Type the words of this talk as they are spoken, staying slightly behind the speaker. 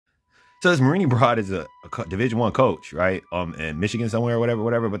So this Marini broad is a Division I coach, right? In Michigan somewhere,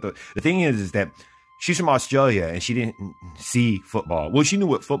 whatever. But the thing is that she's from Australia and she didn't see football. Well, she knew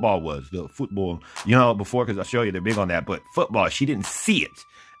what football was, the football, before, because Australia, they're big on that. But football, she didn't see it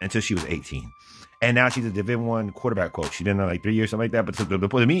until she was 18. And now she's a Division I quarterback coach. She's been there like 3 years, something like that. But so the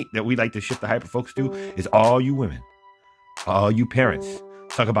point of me that we like to shift the hyper focus to is all you women, all you parents,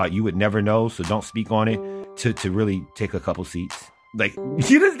 talk about you would never know, so don't speak on it, to really take a couple seats. Like,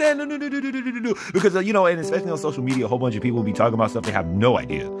 you understand? No. Because, and especially on social media, a whole bunch of people will be talking about stuff they have no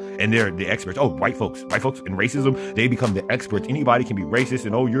idea. And they're the experts. Oh, white folks and racism, they become the experts. Anybody can be racist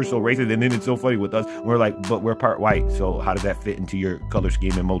and, oh, you're so racist. And then it's so funny with us. We're like, but we're part white. So how does that fit into your color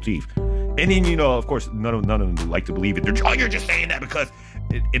scheme and motif? And then, of course, none of them like to believe it. They're, oh, you're just saying that because,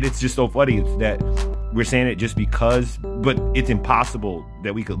 and it's just so funny. It's that we're saying it just because, but it's impossible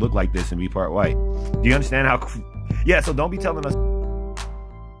that we could look like this and be part white. Do you understand how? Yeah, so don't be telling us.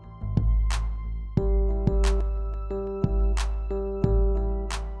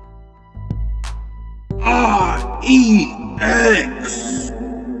 REX.